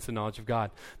up against the knowledge of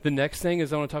God. The next thing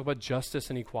is I want to talk about justice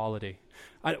and equality.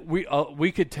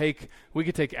 We could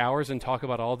take hours and talk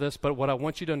about all this, but what I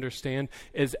want you to understand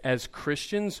is as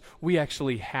Christians, we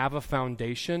actually have a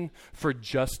foundation for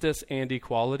justice and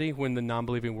equality when the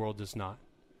non-believing world does not.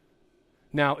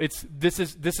 Now, this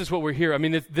is what we're here. I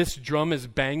mean, this drum is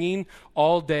banging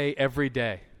all day, every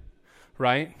day,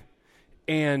 right?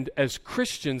 And as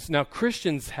Christians, now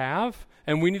Christians have,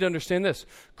 and we need to understand this,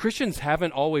 Christians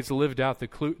haven't always lived out the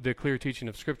clear teaching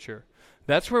of Scripture.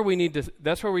 That's where we need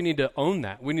to own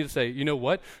that. We need to say, you know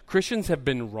what? Christians have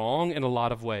been wrong in a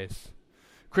lot of ways.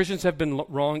 Christians have been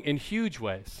wrong in huge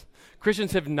ways.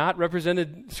 Christians have not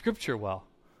represented Scripture well.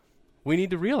 We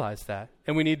need to realize that,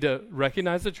 and we need to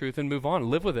recognize the truth and move on,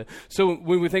 live with it. So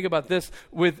when we think about this,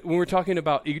 when we're talking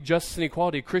about justice and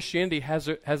equality, Christianity has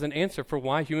an answer for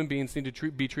why human beings need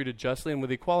to be treated justly and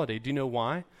with equality. Do you know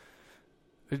why?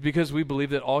 It's because we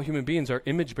believe that all human beings are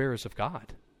image bearers of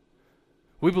God.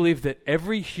 We believe that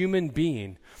every human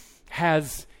being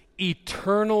has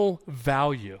eternal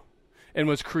value and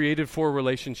was created for a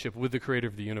relationship with the creator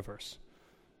of the universe.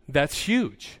 That's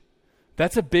huge.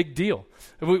 That's a big deal.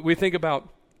 We think about,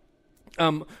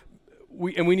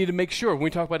 we need to make sure when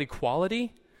we talk about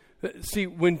equality. See,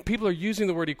 when people are using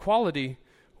the word equality,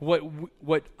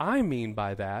 what I mean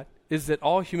by that is that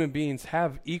all human beings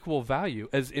have equal value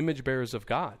as image bearers of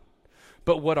God.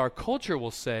 But what our culture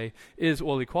will say is,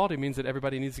 well, equality means that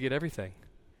everybody needs to get everything.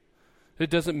 It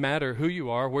doesn't matter who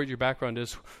you are, where your background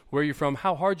is, where you're from,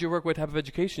 how hard you work, what type of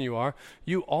education you are.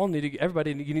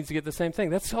 Everybody needs to get the same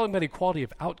thing. That's talking about equality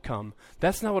of outcome.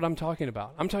 That's not what I'm talking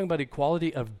about. I'm talking about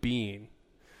equality of being.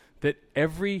 That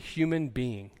every human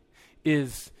being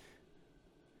is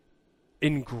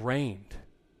ingrained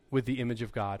with the image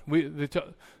of God.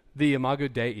 The imago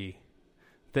Dei.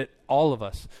 That all of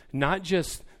us, not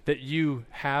just that you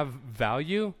have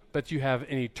value, but you have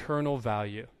an eternal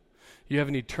value. You have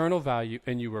an eternal value,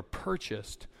 and you were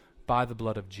purchased by the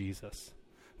blood of Jesus.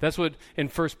 That's what in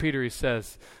 1 Peter he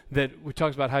says, that we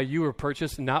talks about how you were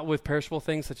purchased not with perishable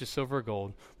things such as silver or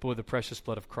gold, but with the precious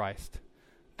blood of Christ.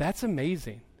 That's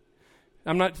amazing.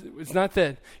 It's not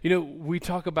that, we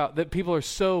talk about that people are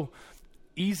so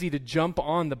easy to jump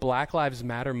on the Black Lives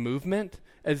Matter movement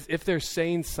as if they're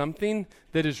saying something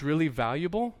that is really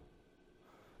valuable.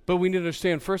 But we need to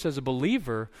understand first, as a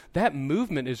believer, that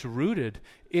movement is rooted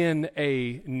in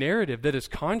a narrative that is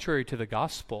contrary to the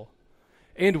gospel.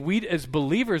 And we, as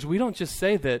believers, we don't just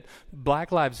say that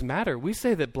Black Lives matter. We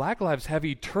say that Black lives have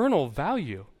eternal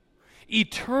value.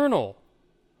 Eternal.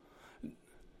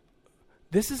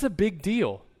 This is a big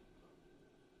deal.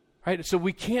 Right? So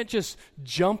we can't just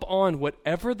jump on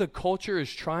whatever the culture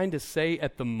is trying to say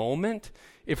at the moment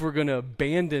if we're going to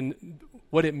abandon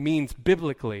what it means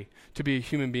biblically to be a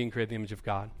human being created in the image of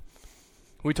God.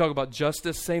 We talk about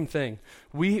justice, same thing.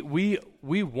 We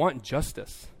want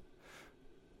justice.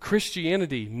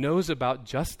 Christianity knows about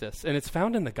justice, and it's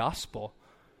found in the gospel.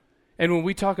 And when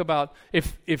we talk about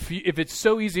if it's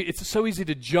so easy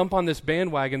to jump on this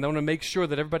bandwagon, they want to make sure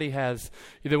that everybody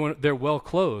they're well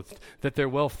clothed, that they're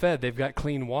well fed, they've got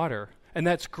clean water, and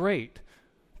that's great.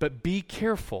 But be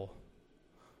careful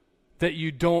that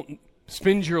you don't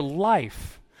spend your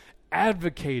life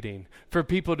advocating for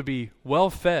people to be well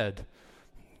fed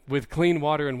with clean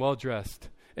water and well dressed,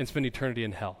 and spend eternity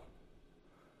in hell.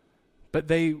 But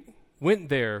they went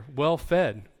there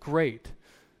well-fed, great.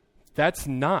 That's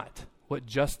not what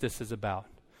justice is about.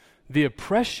 The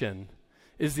oppression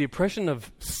is the oppression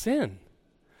of sin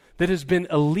that has been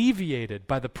alleviated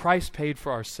by the price paid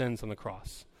for our sins on the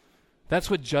cross. That's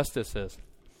what justice is.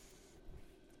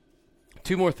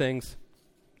 2 more things,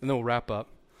 and then we'll wrap up.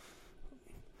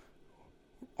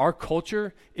 Our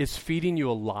culture is feeding you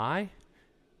a lie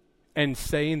and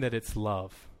saying that it's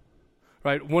love.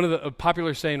 Right? One of the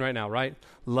popular saying right now, right?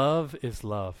 Love is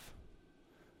love.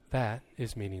 That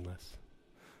is meaningless.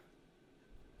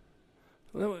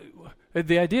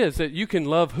 The idea is that you can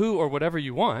love who or whatever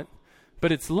you want,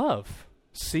 but it's love.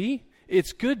 See?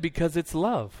 It's good because it's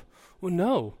love. Well,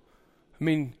 no. I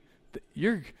mean,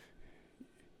 you're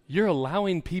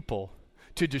allowing people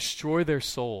to destroy their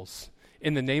souls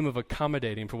in the name of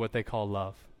accommodating for what they call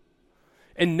love.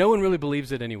 And no one really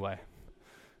believes it anyway.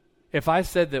 If I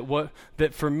said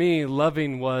that for me,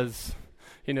 loving was,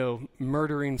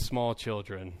 murdering small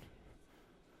children,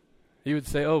 you would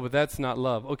say, oh, but that's not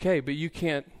love. Okay, but you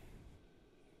can't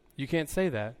say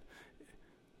that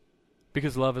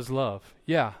because love is love.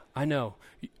 Yeah, I know.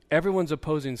 Everyone's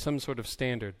opposing some sort of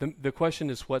standard. The question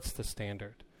is, what's the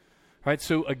standard? Right?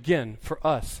 So again, for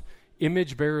us,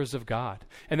 image bearers of God.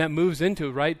 And that moves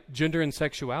into, right, gender and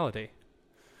sexuality.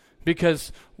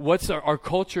 Because what's our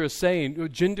culture is saying,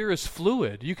 gender is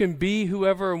fluid. You can be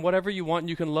whoever and whatever you want, and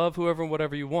you can love whoever and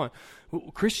whatever you want.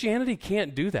 Christianity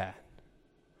can't do that.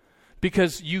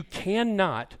 Because you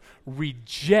cannot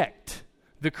reject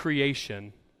the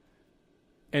creation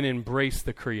and embrace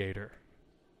the Creator.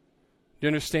 Do you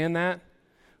understand that?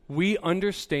 We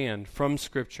understand from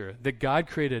Scripture that God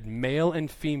created male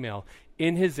and female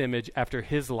in His image after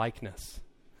His likeness.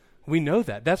 We know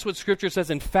that. That's what Scripture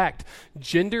says. In fact,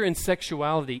 gender and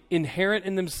sexuality, inherent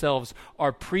in themselves,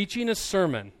 are preaching a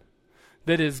sermon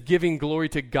that is giving glory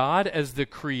to God as the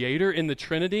Creator in the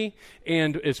Trinity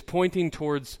and is pointing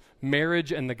towards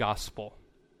marriage and the gospel.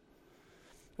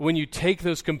 When you take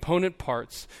those component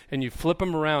parts and you flip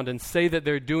them around and say that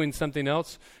they're doing something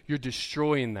else, you're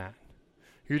destroying that.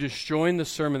 You're destroying the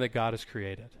sermon that God has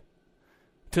created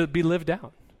to be lived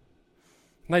out.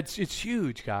 It's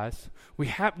huge, guys. We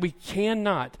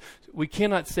cannot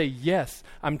say, yes,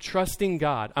 I'm trusting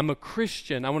God. I'm a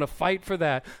Christian. I want to fight for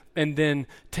that. And then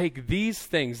take these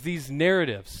things, these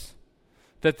narratives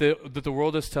that the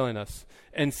world is telling us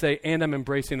and say, and I'm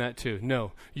embracing that too.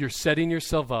 No, you're setting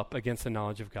yourself up against the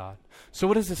knowledge of God. So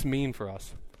what does this mean for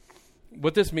us?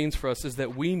 What this means for us is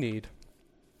that we need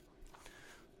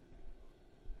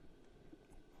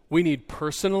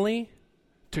personally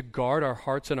to guard our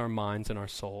hearts and our minds and our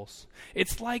souls.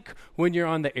 It's like when you're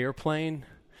on the airplane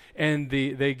and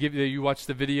you watch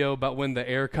the video about when the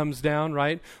air comes down,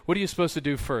 right? What are you supposed to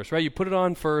do first, right? You put it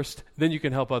on first, then you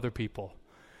can help other people.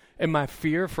 And my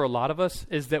fear for a lot of us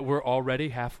is that we're already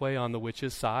halfway on the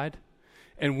witch's side,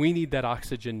 and we need that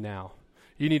oxygen now.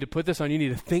 You need to put this on. You need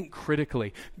to think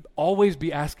critically. Always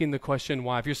be asking the question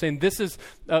why. If you're saying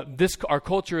our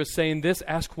culture is saying this,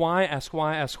 ask why, ask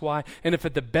why, ask why. And if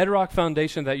at the bedrock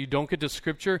foundation that you don't get to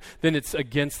Scripture, then it's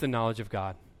against the knowledge of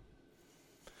God.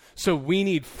 So we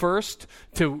need first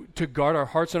to guard our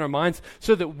hearts and our minds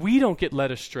so that we don't get led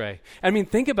astray. I mean,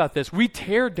 think about this. We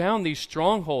tear down these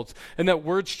strongholds, and that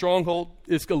word stronghold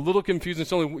is a little confusing.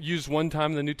 It's only used one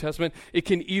time in the New Testament. It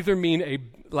can either mean a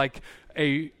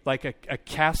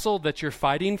castle that you're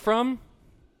fighting from,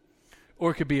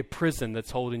 or it could be a prison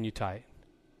that's holding you tight.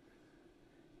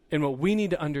 And what we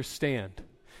need to understand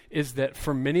is that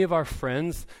for many of our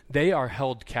friends, they are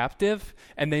held captive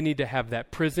and they need to have that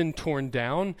prison torn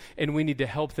down, and we need to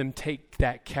help them take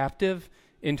that captive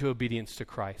into obedience to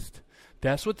Christ.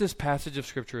 That's what this passage of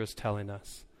Scripture is telling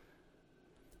us.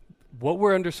 What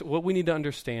we need to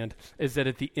understand is that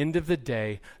at the end of the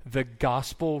day, the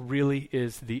gospel really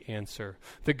is the answer.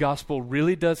 The gospel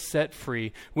really does set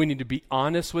free. We need to be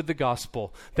honest with the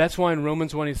gospel. That's why in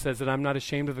Romans 1 he says that I'm not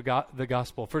ashamed of the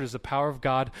gospel, for it is the power of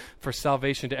God for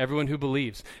salvation to everyone who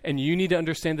believes. And you need to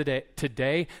understand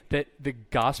today that the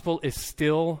gospel is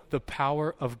still the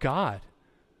power of God.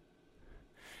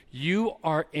 You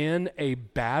are in a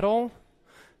battle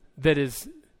that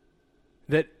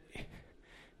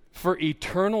for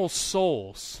eternal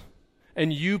souls,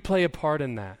 and you play a part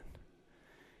in that.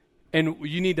 And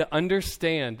you need to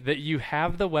understand that you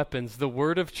have the weapons, the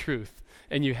word of truth,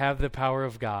 and you have the power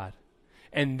of God.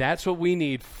 And that's what we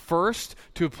need first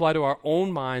to apply to our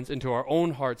own minds and to our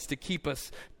own hearts to keep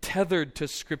us tethered to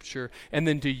Scripture, and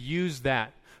then to use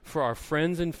that for our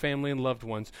friends and family and loved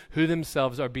ones who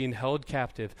themselves are being held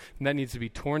captive. And that needs to be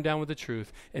torn down with the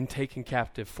truth and taken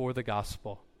captive for the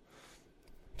gospel.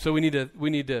 So we need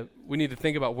to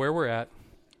think about where we're at.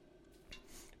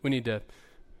 We need to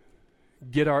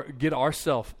get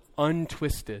ourselves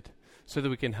untwisted so that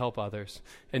we can help others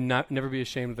and never be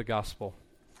ashamed of the gospel.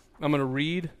 I'm going to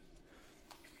read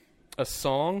a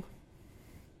song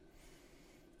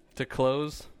to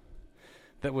close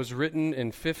that was written in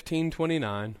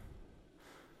 1529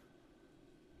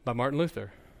 by Martin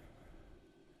Luther.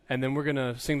 And then we're going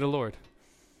to sing the Lord.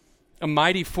 A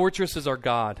mighty fortress is our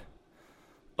God,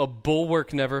 a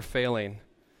bulwark never failing.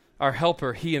 Our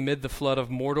helper, he amid the flood of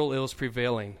mortal ills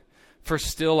prevailing. For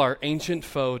still our ancient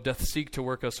foe doth seek to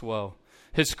work us woe.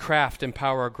 His craft and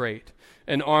power are great,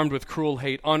 and armed with cruel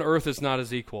hate, on earth is not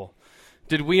his equal.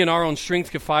 Did we in our own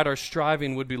strength confide, our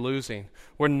striving would be losing.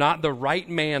 Were not the right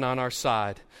man on our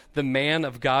side, the man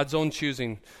of God's own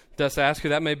choosing. Dost ask who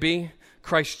that may be?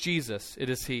 Christ Jesus, it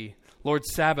is he. Lord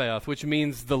Sabaoth, which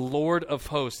means the Lord of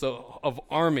hosts, of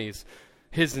armies,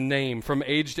 his name, from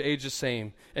age to age the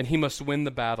same, and he must win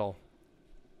the battle.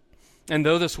 And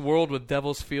though this world with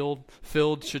devils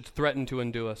filled should threaten to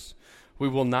undo us, we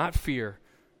will not fear,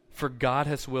 for God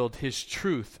has willed his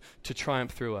truth to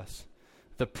triumph through us.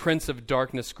 The prince of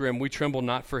darkness grim, we tremble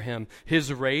not for him.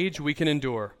 His rage we can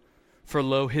endure, for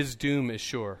lo, his doom is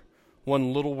sure.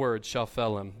 One little word shall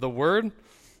fell him. The word,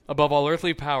 above all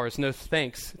earthly powers, no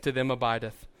thanks to them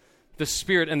abideth. The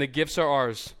Spirit and the gifts are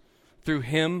ours, through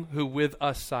him who with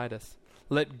us sideth.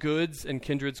 Let goods and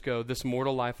kindreds go, this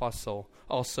mortal life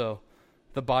also.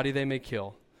 The body they may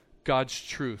kill. God's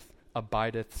truth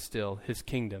abideth still. His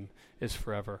kingdom is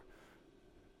forever.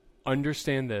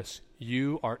 Understand this.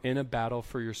 You are in a battle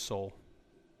for your soul.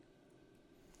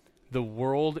 The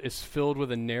world is filled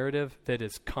with a narrative that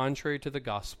is contrary to the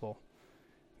gospel.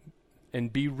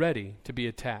 And be ready to be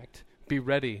attacked. Be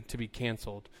ready to be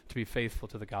canceled, to be faithful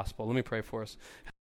to the gospel. Let me pray for us.